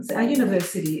Our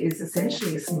university is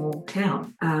essentially a small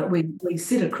town. We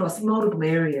sit across multiple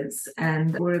areas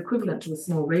and we're equivalent to a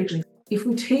small region. If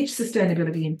we teach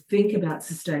sustainability and think about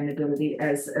sustainability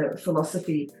as a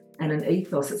philosophy and an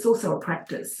ethos, it's also a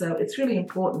practice. So it's really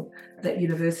important that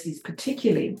universities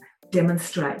particularly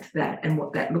demonstrate that and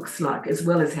what that looks like, as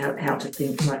well as how to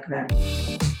think like that.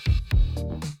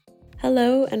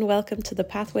 Hello and welcome to the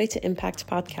Pathway to Impact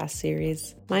podcast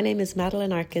series. My name is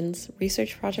Madeline Arkins,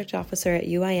 Research Project Officer at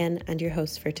UIN and your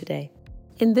host for today.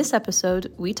 In this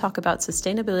episode, we talk about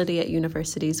sustainability at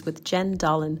universities with Jen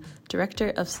Dollin, Director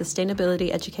of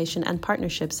Sustainability Education and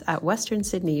Partnerships at Western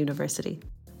Sydney University.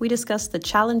 We discuss the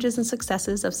challenges and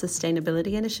successes of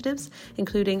sustainability initiatives,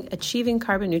 including achieving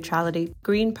carbon neutrality,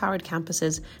 green-powered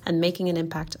campuses, and making an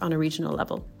impact on a regional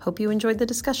level. Hope you enjoyed the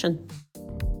discussion.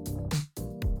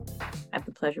 I have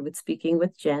the pleasure with speaking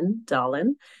with Jen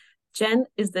Dollin. Jen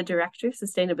is the Director of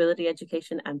Sustainability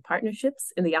Education and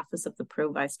Partnerships in the Office of the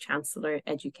Pro-Vice Chancellor,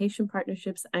 Education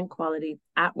Partnerships and Quality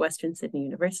at Western Sydney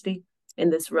University. In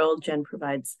this role, Jen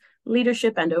provides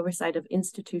leadership and oversight of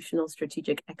institutional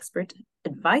strategic expert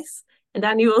advice and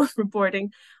annual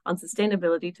reporting on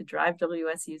sustainability to drive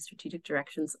WSU's strategic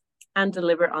directions and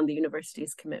deliver on the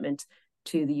university's commitment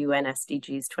to the UN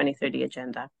SDGs 2030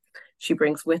 agenda. She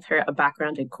brings with her a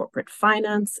background in corporate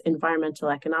finance, environmental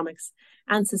economics,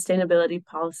 and sustainability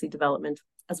policy development,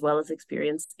 as well as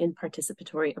experience in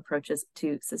participatory approaches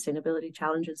to sustainability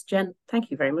challenges. Jen,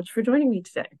 thank you very much for joining me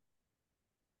today.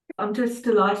 I'm just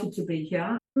delighted to be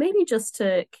here. Maybe just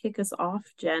to kick us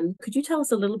off, Jen, could you tell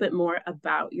us a little bit more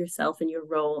about yourself and your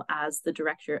role as the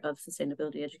Director of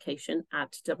Sustainability Education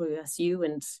at WSU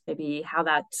and maybe how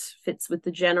that fits with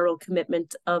the general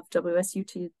commitment of WSU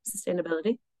to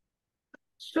sustainability?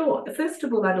 Sure. First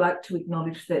of all, I'd like to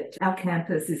acknowledge that our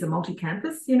campus is a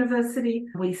multi-campus university.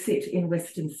 We sit in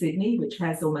Western Sydney, which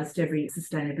has almost every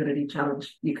sustainability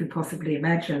challenge you could possibly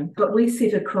imagine. But we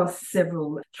sit across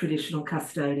several traditional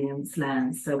custodians'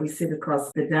 lands. So we sit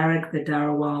across the Darug, the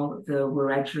Darawal, the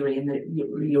Wiradjuri, and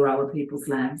the Eora people's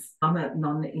lands. I'm a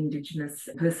non-Indigenous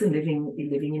person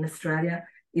living in Australia.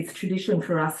 It's tradition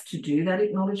for us to do that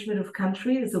acknowledgement of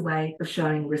country as a way of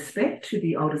showing respect to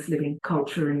the oldest living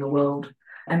culture in the world.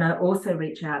 And I also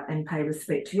reach out and pay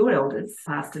respect to your elders,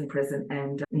 past and present,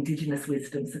 and Indigenous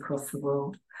wisdoms across the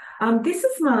world. This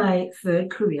is my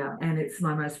third career and it's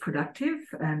my most productive,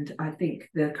 and I think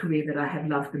the career that I have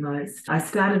loved the most. I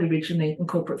started originally in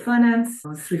corporate finance. I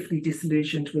was swiftly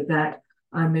disillusioned with that.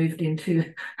 I moved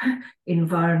into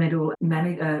environmental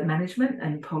management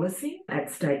and policy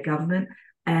at state government,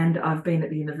 and I've been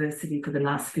at the university for the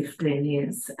last 15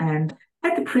 years and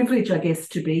had the privilege, I guess,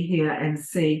 to be here and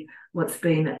see what's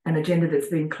been an agenda that's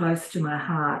been close to my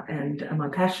heart and my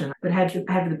passion, but had to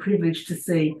have the privilege to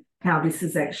see how this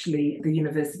is actually, the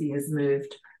university has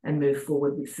moved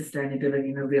forward with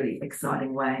sustainability in a really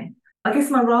exciting way. I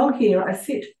guess my role here, I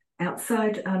sit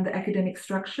outside the academic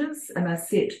structures and I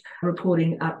sit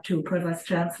reporting up to a Pro-Vice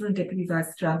Chancellor and Deputy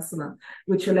Vice Chancellor,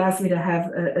 which allows me to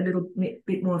have a little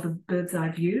bit more of a bird's eye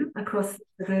view across the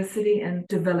university and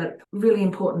develop really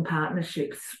important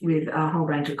partnerships with a whole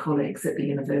range of colleagues at the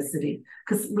university,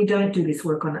 because we don't do this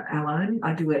work on our own.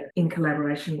 I do it in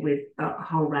collaboration with a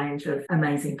whole range of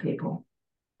amazing people.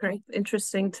 Great.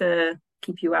 Interesting to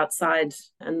keep you outside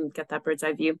and get that bird's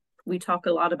eye view. We talk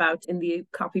a lot about, in the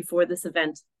copy for this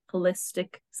event,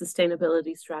 holistic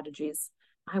sustainability strategies.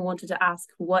 I wanted to ask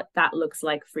what that looks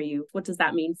like for you. What does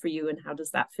that mean for you and how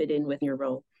does that fit in with your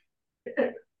role?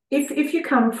 If you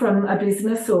come from a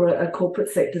business or a corporate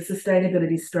sector,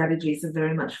 sustainability strategies are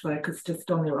very much focused just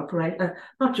on their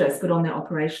not just, but on their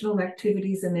operational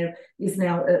activities. And there is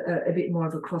now a bit more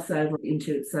of a crossover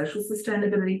into social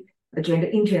sustainability agenda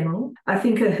in general. I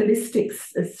think holistic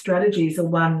strategies are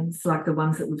ones like the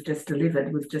ones that we've just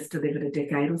delivered. We've just delivered a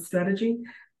decadal strategy.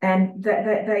 And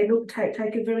they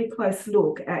take a very close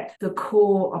look at the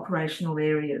core operational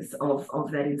areas of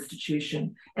that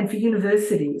institution. And for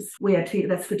universities,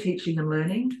 that's for teaching and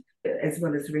learning, as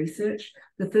well as research.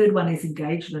 The third one is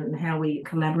engagement and how we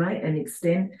collaborate and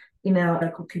extend in our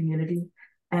local community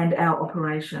and our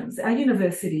operations. Our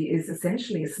university is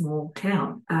essentially a small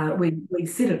town. We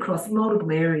sit across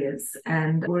multiple areas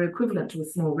and we're equivalent to a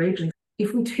small region.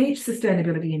 If we teach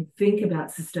sustainability and think about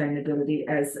sustainability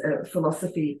as a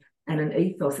philosophy and an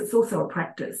ethos, it's also a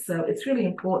practice. So it's really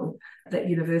important that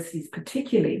universities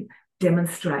particularly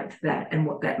demonstrate that and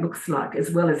what that looks like, as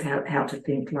well as how to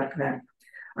think like that.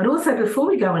 And also, before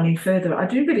we go any further, I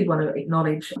do really want to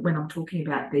acknowledge, when I'm talking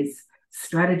about these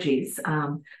strategies,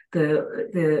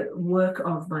 the work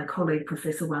of my colleague,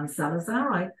 Professor Juan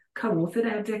Salazar.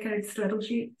 co-authored our decade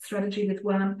strategy with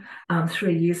one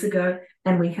 3 years ago,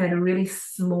 and we had a really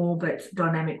small but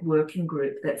dynamic working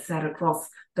group that sat across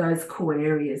those core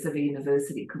areas of a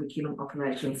university: curriculum,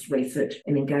 operations, research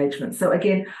and engagement. So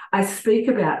again, I speak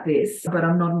about this, but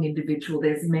I'm not an individual.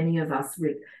 There's many of us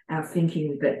with our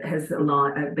thinking that has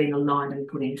been aligned and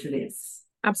put into this.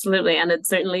 Absolutely. And it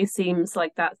certainly seems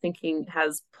like that thinking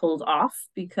has pulled off,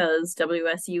 because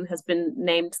WSU has been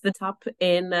named the top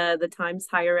in the Times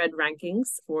Higher Ed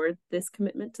rankings for this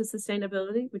commitment to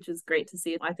sustainability, which is great to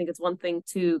see. I think it's one thing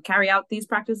to carry out these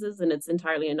practices, and it's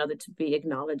entirely another to be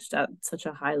acknowledged at such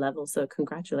a high level. So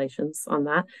congratulations on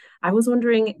that. I was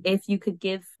wondering if you could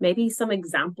give maybe some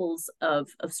examples of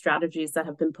strategies that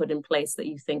have been put in place that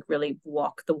you think really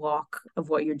walk the walk of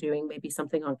what you're doing, maybe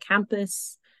something on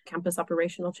campus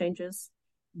operational changes.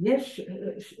 Yes,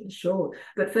 sure.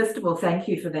 But first of all, thank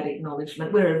you for that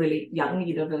acknowledgement. We're a really young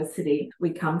university. We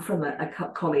come from a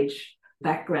college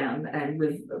background, and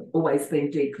we've always been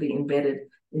deeply embedded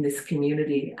in this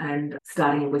community, and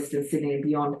starting in Western Sydney and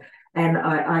beyond. And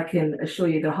I can assure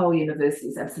you the whole university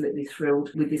is absolutely thrilled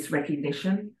with this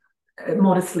recognition.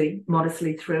 Modestly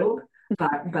thrilled.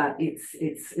 But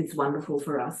it's wonderful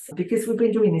for us, because we've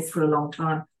been doing this for a long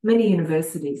time. Many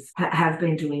universities have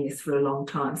been doing this for a long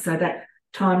time. So that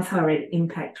Times Higher Ed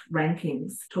Impact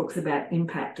Rankings talks about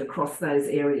impact across those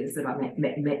areas that I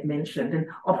mentioned, and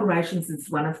operations is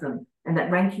one of them. And that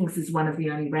rankings is one of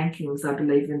the only rankings, I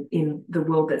believe, in the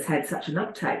world that's had such an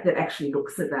uptake that actually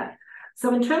looks at that.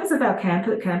 So in terms of our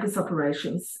campus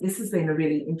operations, this has been a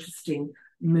really interesting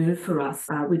move for us.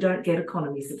 We don't get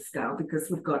economies of scale because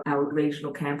we've got our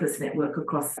regional campus network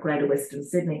across Greater Western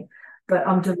Sydney. But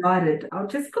I'm delighted. I'll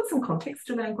just put some context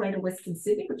around Greater Western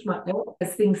Sydney, which might help,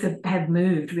 as things have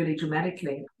moved really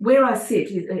dramatically. Where I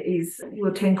sit is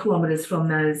we're 10 kilometres from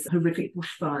those horrific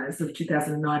bushfires of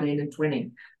 2019 and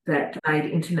 20 that made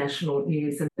international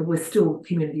news, and we're still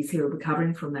communities here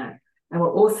recovering from that. And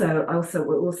we're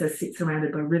also sit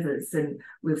surrounded by rivers, and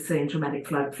we've seen dramatic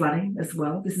flooding as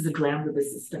well. This is a drowned river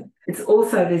system. There's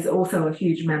also a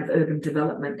huge amount of urban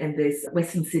development, and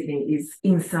Western Sydney is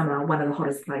in summer one of the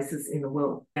hottest places in the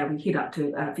world. Now we hit up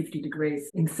to 50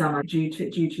 degrees in summer due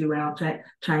to our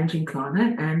changing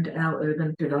climate and our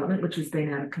urban development, which has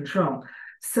been out of control.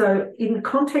 So in the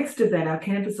context of that, our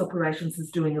campus operations has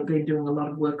been doing a lot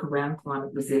of work around climate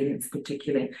resilience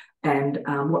particularly, and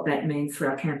what that means for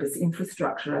our campus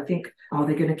infrastructure. I think,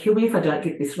 they're going to kill me if I don't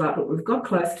get this right, but we've got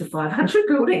close to 500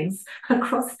 buildings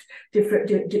across different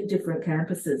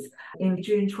campuses. In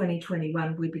June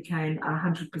 2021, we became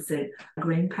 100%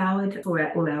 green powered for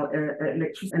all our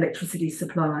electricity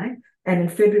supply. And in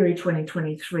February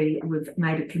 2023, we've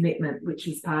made a commitment, which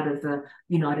is part of the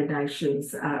United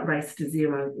Nations Race to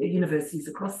Zero. Universities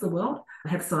across the world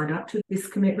have signed up to this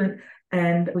commitment,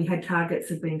 and we had targets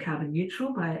of being carbon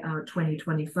neutral by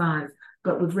 2025.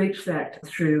 But we've reached that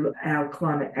through our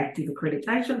Climate Active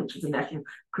accreditation, which is a national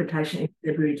accreditation in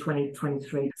February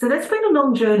 2023. So that's been a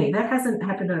long journey. That hasn't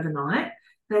happened overnight.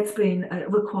 That's been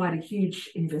required a huge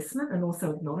investment and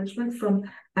also acknowledgement from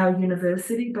our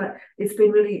university, but it's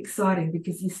been really exciting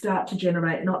because you start to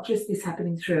generate not just this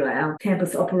happening through our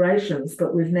campus operations,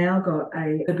 but we've now got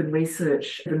a urban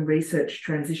research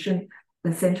transition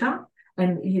centre,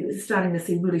 and you're starting to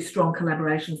see really strong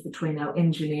collaborations between our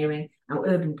engineering, our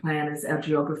urban planners, our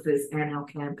geographers and our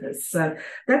campus. So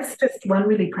that's just one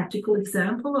really practical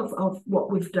example of what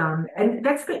we've done. And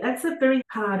that's a very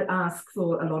hard ask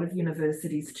for a lot of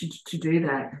universities to do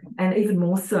that. And even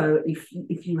more so if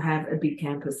you have a big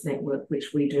campus network,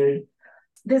 which we do.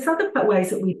 There's other ways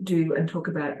that we do and talk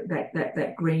about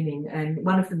that greening. And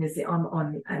one of them is I'm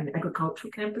on an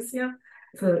agricultural campus here.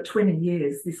 For 20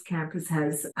 years, this campus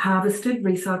has harvested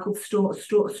recycled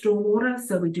stormwater.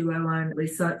 So we do our own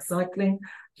recycling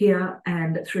here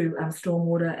and through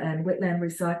stormwater and wetland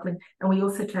recycling. And we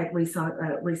also take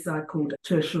recycled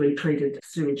tertiary treated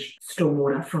sewage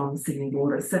stormwater from Sydney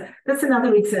Water. So that's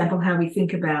another example how we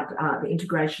think about the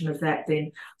integration of that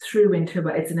then through into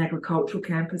it's an agricultural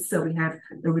campus. So we have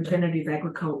the regenerative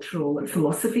agricultural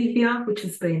philosophy here, which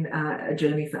has been a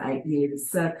journey for 8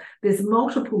 years. So there's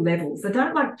multiple levels. I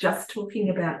don't like just talking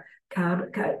about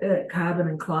carbon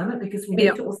and climate, because we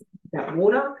need to also think about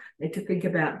water, need to think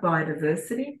about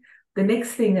biodiversity. The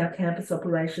next thing our campus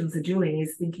operations are doing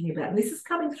is thinking about, and this is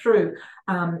coming through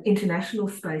international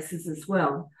spaces as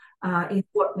well, is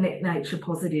what net nature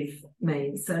positive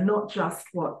means. So not just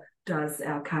what does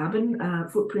our carbon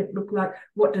footprint look like,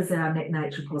 what does our net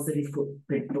nature positive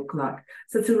footprint look like?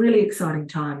 So it's a really exciting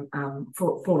time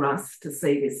for us to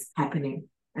see this happening.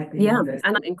 Yeah,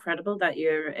 and incredible that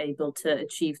you're able to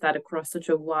achieve that across such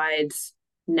a wide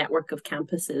network of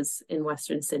campuses in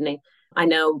Western Sydney. I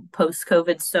know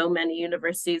post-COVID, so many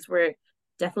universities were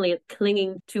definitely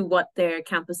clinging to what their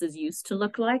campuses used to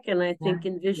look like. And I think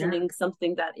envisioning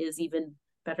something that is even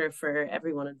better for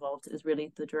everyone involved is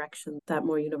really the direction that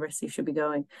more universities should be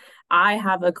going. I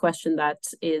have a question that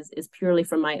is purely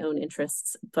from my own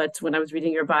interests, but when I was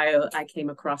reading your bio, I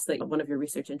came across that one of your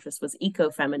research interests was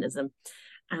ecofeminism.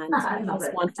 And I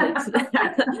just wanted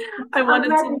I wanted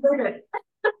to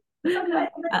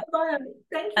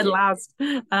at last.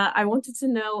 I wanted to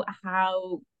know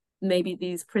how maybe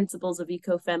these principles of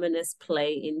ecofeminist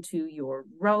play into your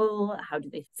role. How do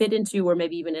they fit into, or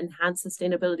maybe even enhance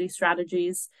sustainability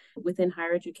strategies within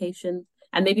higher education?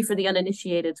 And maybe for the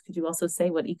uninitiated, could you also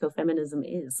say what ecofeminism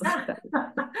is?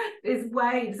 There's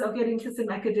waves. I'll get into some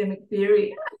academic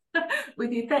theory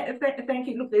with you. Thank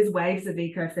you. Look, there's waves of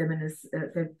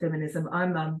feminism.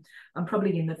 I'm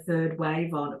probably in the third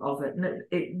wave of it. And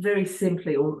it very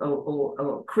simply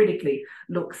or critically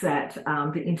looks at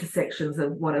the intersections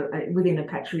of within a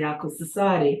patriarchal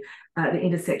society, the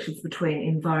intersections between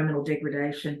environmental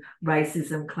degradation,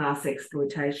 racism, class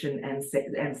exploitation, and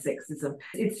sexism.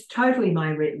 It's totally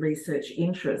my research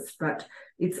interest, but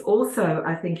it's also,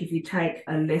 I think, if you take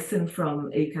a lesson from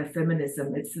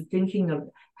ecofeminism, it's the thinking of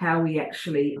how we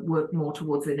actually work more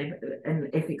towards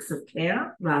an ethics of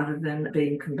care rather than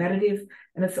being combative.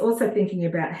 And it's also thinking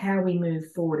about how we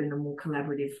move forward in a more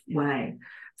collaborative way.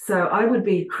 So I would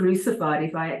be crucified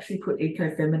if I actually put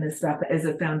ecofeminist up as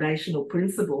a foundational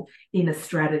principle in a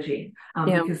strategy,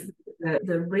 because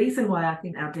the reason why I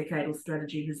think our decadal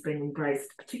strategy has been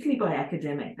embraced, particularly by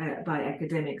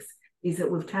academics, is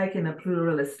that we've taken a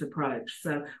pluralist approach.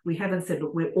 So we haven't said,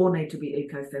 look, we all need to be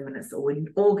eco-feminists, or we're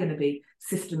all going to be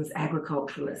systems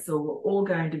agriculturalists, or we're all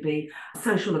going to be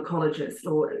social ecologists,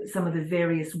 or some of the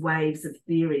various waves of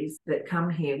theories that come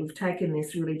here. We've taken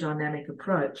this really dynamic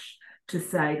approach to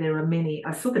say there are many.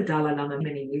 I saw the Dalai Lama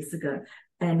many years ago,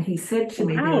 and he said to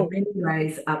me, there are many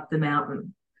ways up the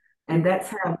mountain. And that's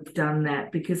how we've done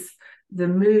that, because the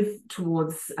move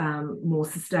towards more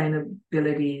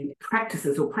sustainability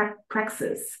practices or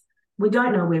praxis, we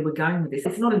don't know where we're going with this.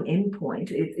 It's not an end point,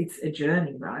 it's a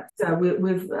journey, right? So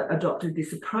we've adopted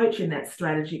this approach in that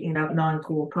strategy in our 9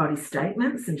 core priority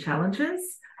statements and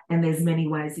challenges, and there's many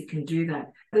ways you can do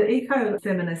that. The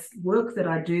eco-feminist work that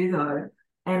I do, though,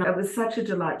 and it was such a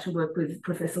delight to work with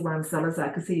Professor Juan Salazar,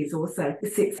 because he is also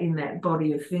sits in that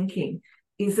body of thinking,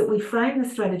 is that we frame the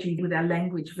strategy with our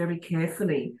language very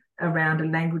carefully around a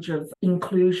language of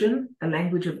inclusion, a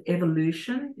language of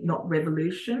evolution, not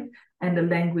revolution, and a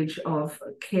language of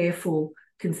careful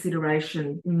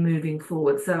consideration moving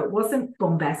forward. So it wasn't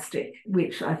bombastic,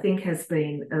 which I think has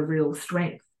been a real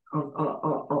strength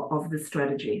of the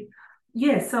strategy.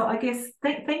 Yeah, so I guess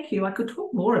thank you. I could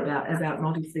talk more about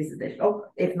multi-species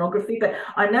ethnography, but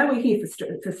I know we're here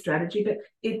for strategy, but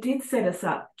it did set us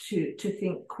up to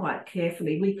think quite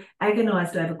carefully. We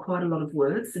agonised over quite a lot of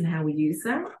words and how we use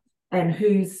them, and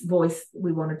whose voice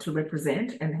we wanted to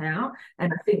represent and how.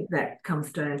 And I think that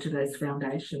comes down to those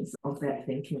foundations of that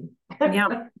thinking.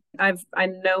 Yeah, I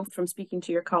know from speaking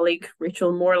to your colleague,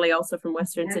 Rachel Morley, also from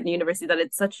Western Sydney University, that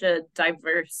it's such a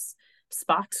diverse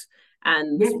spot.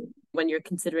 And when you're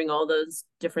considering all those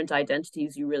different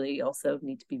identities, you really also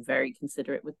need to be very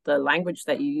considerate with the language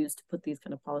that you use to put these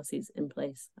kind of policies in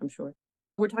place, I'm sure.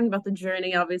 We're talking about the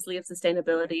journey, obviously, of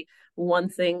sustainability. One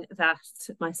thing that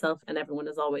myself and everyone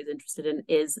is always interested in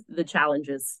is the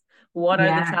challenges. What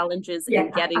are the challenges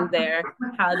in getting there?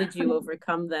 How did you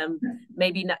overcome them?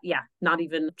 Maybe not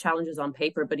even challenges on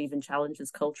paper, but even challenges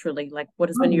culturally. Like, what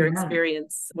has been your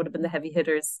experience? What have been the heavy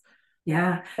hitters?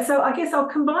 Yeah. So I guess I'll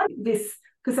combine this,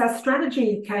 because our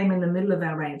strategy came in the middle of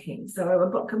our rankings. So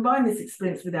I'll combine this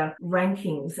experience with our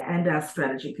rankings and our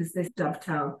strategy, because they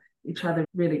dovetail each other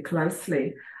really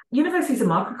closely. Universities are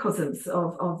microcosms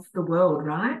of the world,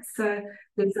 right? So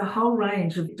there's a whole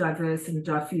range of diverse and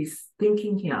diffuse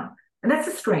thinking here. And that's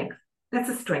a strength. That's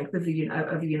a strength of the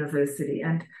university.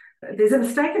 And there's a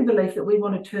mistaken belief that we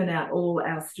want to turn out all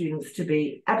our students to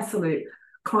be absolute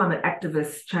climate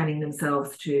activists chaining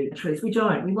themselves to trees. We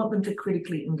don't. We want them to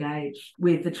critically engage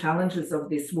with the challenges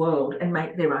of this world and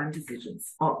make their own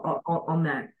decisions on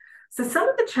that. So some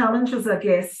of the challenges, I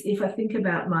guess, if I think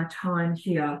about my time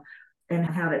here and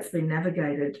how that's been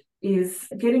navigated, is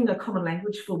getting a common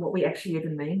language for what we actually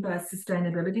even mean by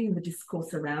sustainability and the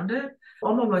discourse around it.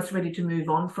 I'm almost ready to move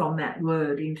on from that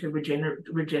word into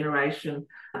regeneration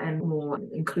and more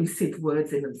inclusive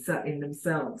words in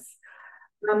themselves.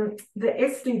 The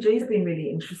SDGs have been really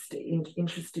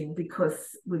interesting because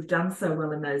we've done so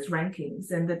well in those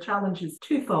rankings, and the challenge is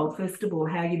twofold. First of all,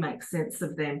 how you make sense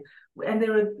of them. And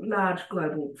they're a large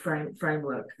global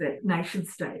framework that nation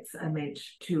states are meant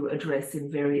to address in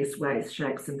various ways,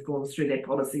 shapes and forms through their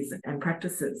policies and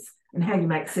practices, and how you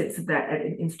make sense of that at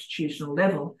an institutional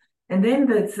level. And then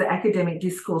there's the academic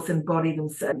discourse and body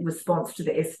response to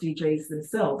the SDGs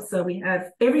themselves. So we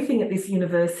have everything at this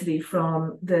university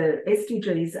from the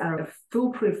SDGs are a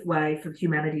foolproof way for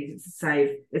humanity to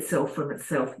save itself from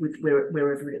itself with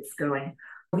wherever it's going.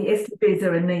 The SDGs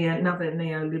are another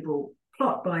neoliberal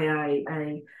plot by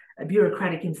a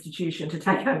bureaucratic institution to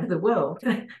take over the world.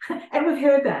 And we've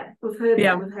heard that.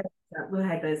 We've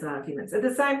had those arguments. At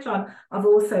the same time, I've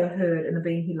also heard, and I've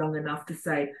been here long enough to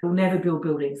say, we'll never build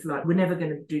buildings like, we're never going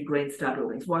to do Green Star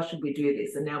buildings. Why should we do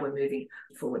this? And now we're moving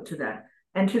forward to that.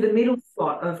 And to the middle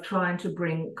spot of trying to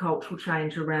bring cultural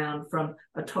change around from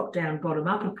a top-down,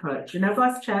 bottom-up approach. And our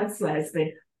Vice-Chancellor has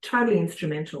been totally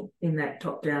instrumental in that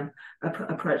top-down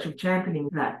approach of championing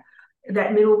that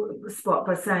middle spot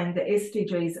by saying the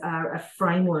SDGs are a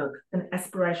framework, an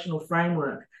aspirational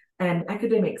framework. And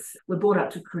academics were brought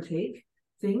up to critique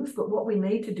things, but what we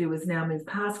need to do is now move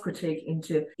past critique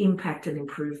into impact and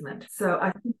improvement. So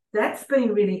I think that's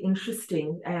been really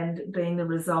interesting and been the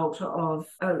result of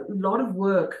a lot of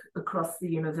work across the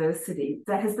university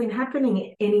that has been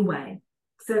happening anyway.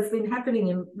 So it's been happening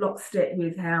in lockstep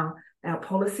with how our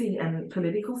policy and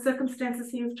political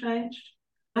circumstances here have changed.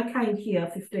 I came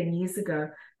here 15 years ago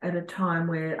at a time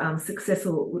where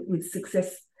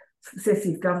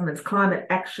successive governments, climate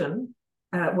action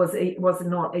was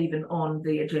not even on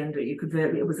the agenda.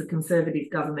 It was a conservative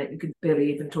government. You could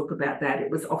barely even talk about that. It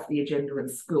was off the agenda in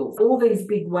schools. All these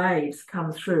big waves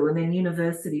come through, and then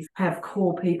universities have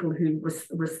core people who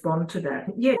respond to that.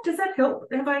 Yeah, does that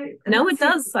help? No, it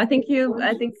does. I think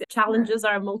the challenges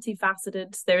are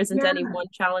multifaceted. There isn't any one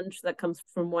challenge that comes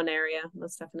from one area.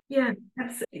 Most definitely. Yeah,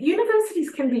 absolutely.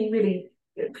 Universities can be really.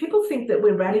 People think that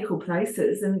we're radical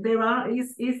places, and there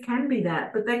can be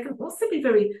that, but they can also be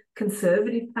very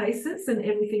conservative places and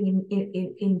everything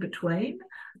in between.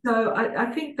 So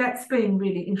I think that's been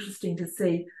really interesting to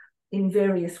see in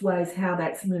various ways how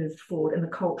that's moved forward and the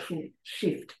cultural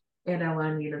shift at our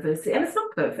own university. And it's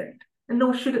not perfect, and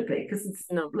nor should it be, because it's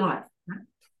life.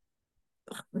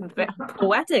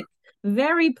 Poetic.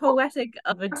 Very poetic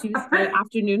of a Tuesday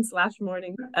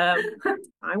afternoon/morning.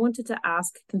 I wanted to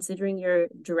ask, considering you're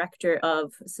director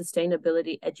of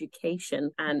sustainability education,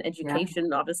 and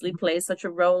education obviously plays such a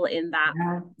role in that.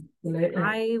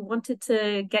 I wanted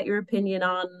to get your opinion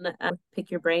on,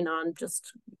 pick your brain on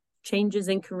just changes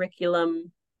in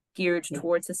curriculum geared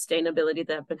towards sustainability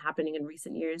that have been happening in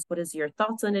recent years. What is your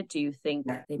thoughts on it? Do you think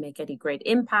they make any great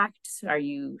impact? Are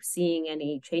you seeing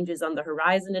any changes on the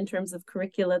horizon in terms of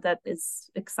curricula that is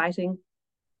exciting?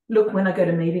 Look, when I go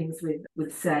to meetings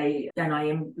with say, and I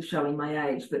am showing my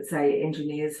age, but say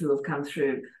engineers who have come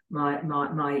through my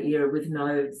era with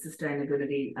no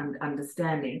sustainability and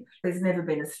understanding, there's never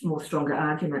been a more stronger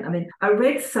argument. I mean, I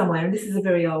read somewhere, and this is a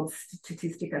very old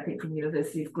statistic, I think, from the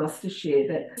University of Gloucestershire,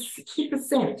 that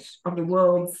 60% of the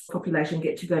world's population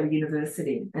get to go to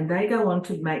university, and they go on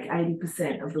to make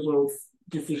 80% of the world's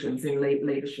decisions in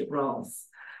leadership roles.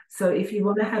 So if you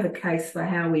want to have a case for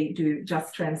how we do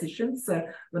just transitions, so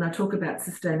when I talk about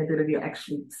sustainability,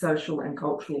 actually social and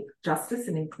cultural justice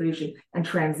and inclusion and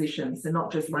transitions, and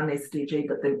not just one SDG,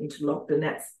 but them interlocked, and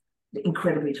that's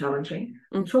incredibly challenging.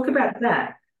 Talk about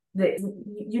that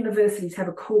universities have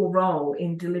a core role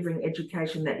in delivering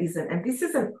education that isn't, and this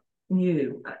isn't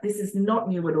new, this is not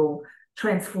new at all,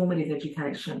 transformative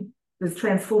education. There's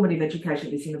transformative education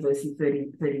at this university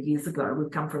 30 years ago.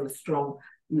 We've come from a strong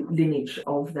lineage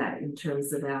of that in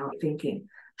terms of our thinking.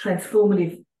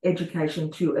 Transformative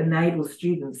education to enable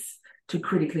students to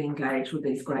critically engage with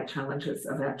these great challenges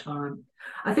of our time.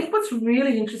 I think what's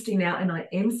really interesting now, and I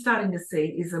am starting to see,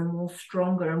 is a more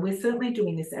stronger, and we're certainly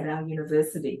doing this at our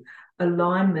university,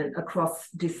 alignment across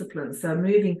disciplines. So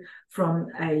moving from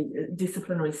a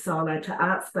disciplinary silo to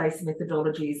arts-based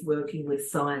methodologies, working with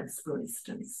science, for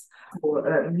instance,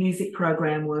 or a music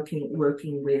program working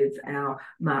with our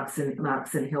marks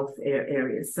and health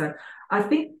areas. So I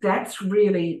think that's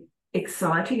really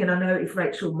exciting, and I know if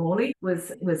Rachel Morley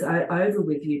was over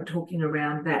with you talking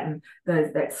around that, and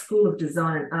that School of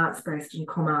Design and Arts-based and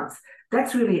ComArts,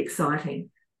 that's really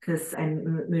exciting.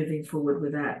 And moving forward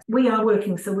with that. We are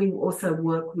working, so we also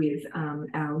work with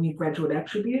our new graduate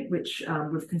attribute, which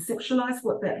we've conceptualised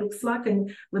what that looks like,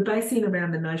 and we're basing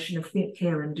around the notion of think,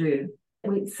 care and do.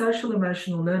 With social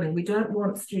emotional learning, we don't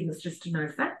want students just to know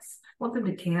facts, we want them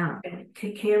to care.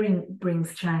 And caring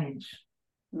brings change.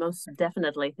 Most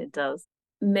definitely it does.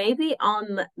 Maybe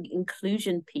on the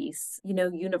inclusion piece,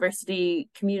 university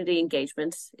community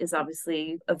engagement is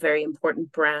obviously a very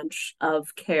important branch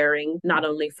of caring, not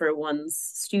only for one's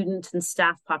student and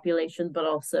staff population, but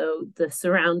also the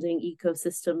surrounding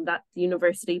ecosystem that the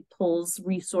university pulls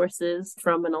resources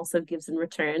from and also gives in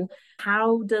return.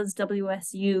 How does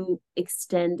WSU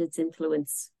extend its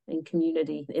influence in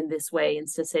community in this way in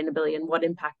sustainability, and what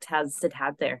impact has it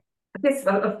had there? I guess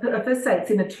I first say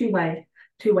it's in a two-way.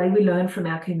 We learn from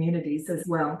our communities as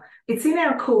well. It's in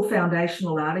our core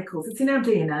foundational articles. It's in our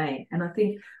DNA. And I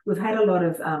think we've had a lot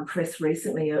of press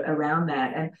recently around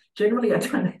that. And generally, I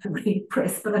don't read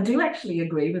press, but I do actually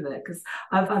agree with it because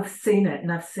I've seen it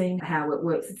and I've seen how it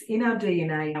works. It's in our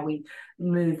DNA, how we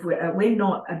move. We're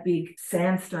not a big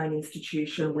sandstone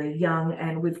institution. We're young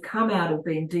and we've come out of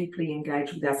being deeply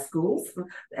engaged with our schools.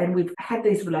 And we've had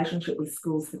these relationships with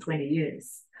schools for 20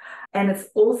 years. And it's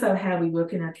also how we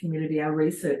work in our community, our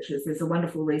researchers. There's a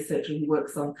wonderful researcher who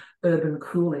works on urban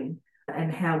cooling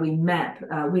and how we map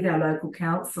with our local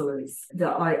councillors the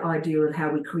idea of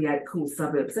how we create cool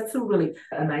suburbs. That's a really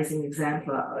amazing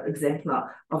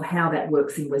exemplar of how that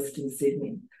works in Western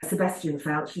Sydney. Sebastian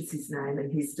Fauch is his name,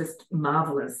 and he's just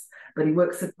marvellous. But he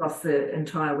works across the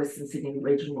entire Western Sydney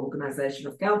Regional Organisation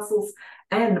of Councils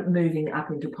and moving up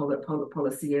into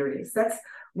policy areas. That's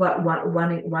one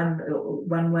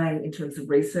way in terms of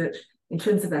research. In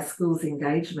terms of our schools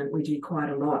engagement, we do quite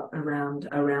a lot around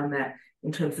that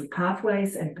in terms of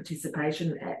pathways and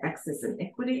participation, access and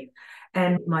equity.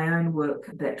 And my own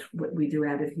work that we do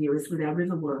out of here is with our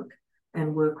river work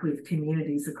and work with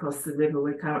communities across the river.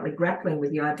 We're currently grappling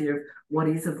with the idea of what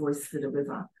is a voice for the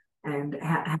river and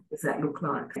how does that look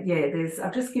like. Yeah,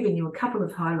 I've just given you a couple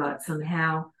of highlights on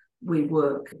how we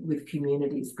work with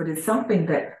communities, but it's something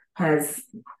that has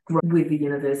grown with the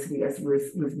university as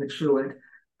we've matured.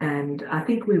 And I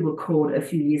think we were called a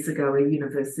few years ago a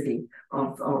university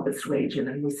of this region,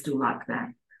 and we still like that.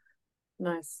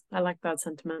 Nice. I like that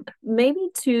sentiment. Maybe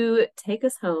to take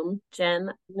us home,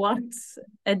 Jen, what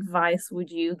advice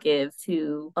would you give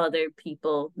to other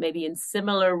people, maybe in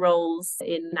similar roles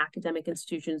in academic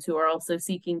institutions who are also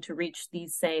seeking to reach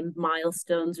these same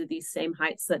milestones or these same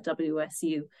heights at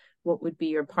WSU? What would be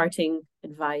your parting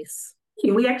advice?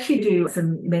 We actually do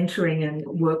some mentoring and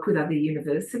work with other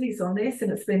universities on this,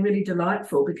 and it's been really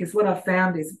delightful because what I've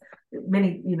found is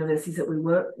many universities that we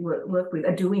work with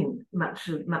are doing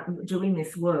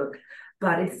this work,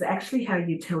 but it's actually how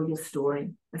you tell your story.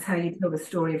 It's how you tell the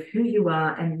story of who you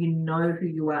are, and you know who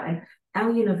you are. And our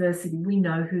university, we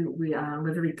know who we are.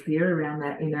 We're very clear around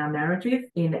that in our narrative,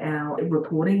 in our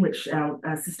reporting, which our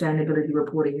sustainability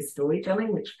reporting is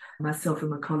storytelling, which myself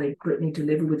and my colleague Brittany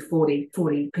deliver with 40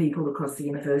 people across the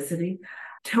university.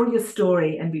 Tell your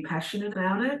story and be passionate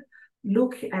about it.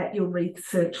 Look at your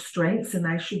research strengths, and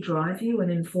they should drive you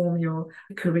and inform your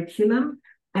curriculum.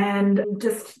 And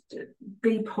just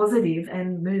be positive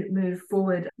and move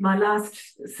forward. My last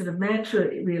sort of mantra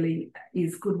really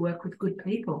is good work with good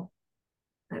people.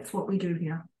 That's what we do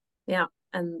here. Yeah,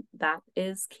 and that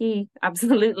is key.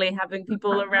 Absolutely. Having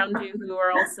people around you who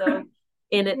are also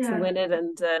in it to win it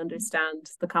and understand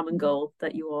the common goal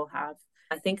that you all have.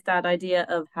 I think that idea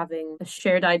of having a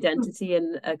shared identity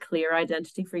and a clear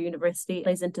identity for university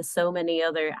plays into so many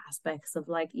other aspects of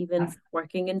even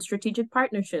working in strategic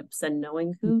partnerships and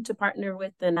knowing who to partner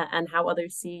with and how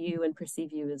others see you and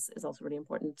perceive you is also really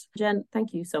important. Jen,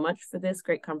 thank you so much for this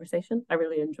great conversation. I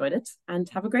really enjoyed it, and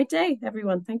have a great day,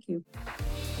 everyone. Thank you.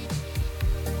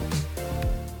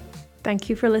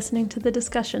 Thank you for listening to the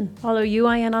discussion. Follow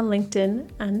UIN on LinkedIn,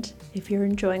 and if you're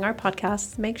enjoying our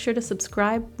podcasts, make sure to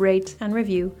subscribe, rate, and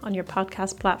review on your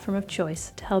podcast platform of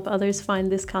choice to help others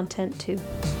find this content too.